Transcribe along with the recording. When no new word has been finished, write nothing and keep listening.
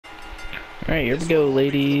Alright, here we go,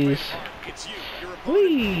 ladies.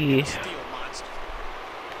 Whee!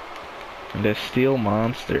 And a steel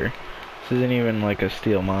monster. This isn't even like a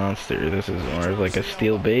steel monster. This is more of like a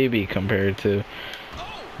steel baby compared to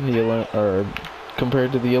the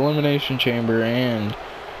elimination chamber and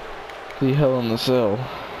the Hell in the Cell.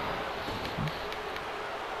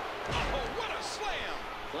 Oh, what a slam!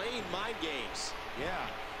 Playing mind games. Yeah,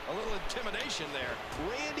 a little intimidation there.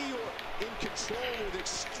 Randy Orton in control with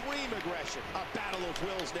extreme aggression. A battle of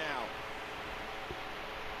wills now.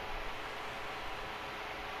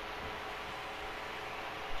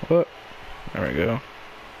 What? There we go.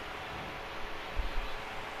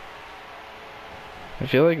 I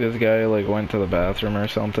feel like this guy like went to the bathroom or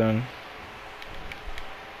something.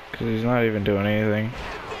 Cause he's not even doing anything.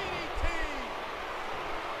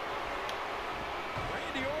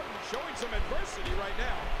 Randy Orton showing some adversity right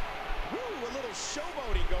now. Woo, a little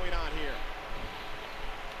showboating going on here.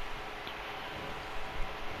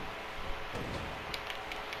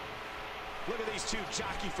 Look at these two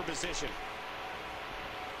jockey for position.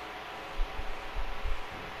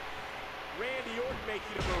 Randy Orton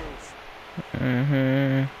making a move.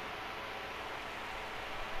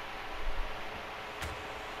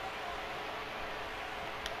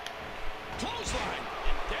 Clothesline,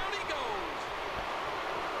 and down he goes.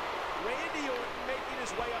 Randy Orton making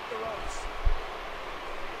his way up the ropes.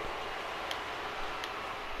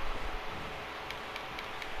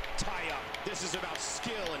 Tie up. This is about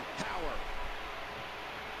skill and power.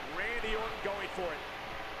 Randy Orton going for it.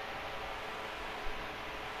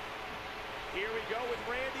 Here we go with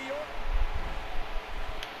Randy Orton.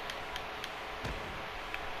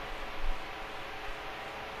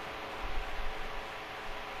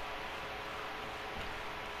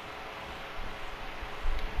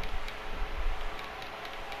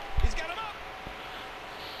 He's got him up.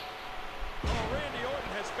 Oh, Randy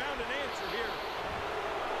Orton has found an answer here.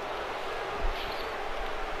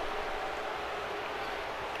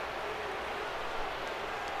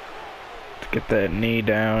 To get that knee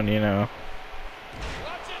down, you know.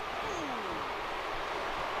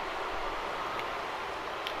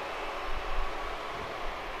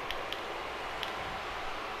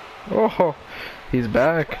 Oh, he's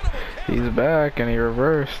back. He's back, and he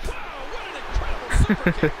reversed.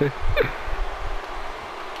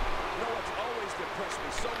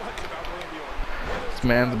 This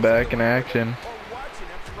man's back in action.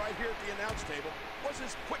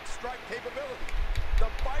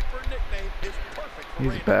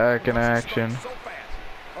 He's back in action.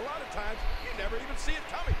 A lot of times, you never even see it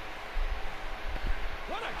coming.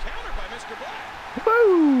 What a counter by Mr. Black.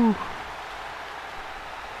 Woo!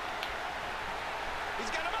 He's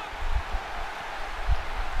got him up.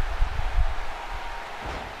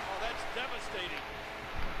 Oh, that's devastating.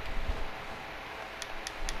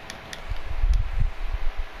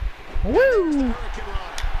 Woo!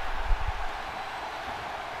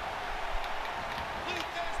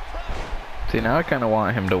 See, now I kind of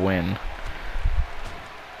want him to win.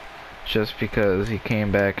 Just because he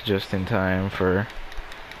came back just in time to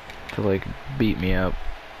like beat me up.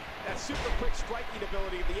 That super quick striking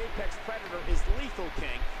ability of the Apex Predator is lethal,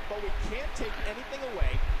 King, but we can't take anything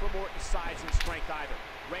away from Orton's size and strength either.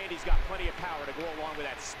 Randy's got plenty of power to go along with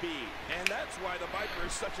that speed. And that's why the Viper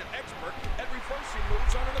is such an expert at reversing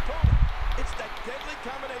moves on an opponent. It's that deadly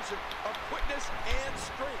combination of quickness and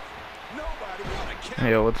strength. Nobody want to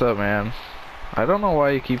count. Yo, what's up, man? I don't know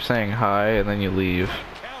why you keep saying hi and then you leave.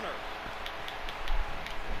 Counter.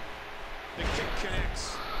 The kick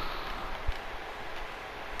connects.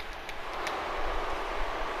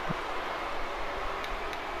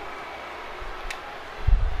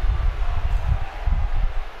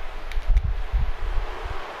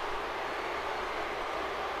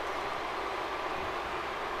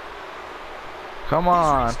 Come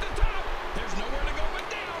on. There's nowhere to go but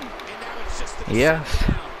down. And now it's just the Yes.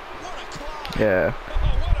 down. What a climb. Yeah.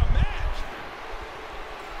 Oh, what a match.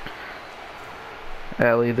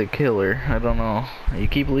 Allie the killer. I don't know. You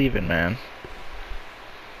keep leaving, man.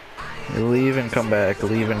 You leave and come back.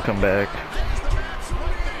 Leave and come back.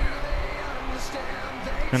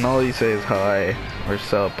 And all you say is hi, or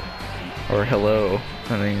sup, or hello,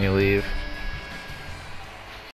 and then you leave.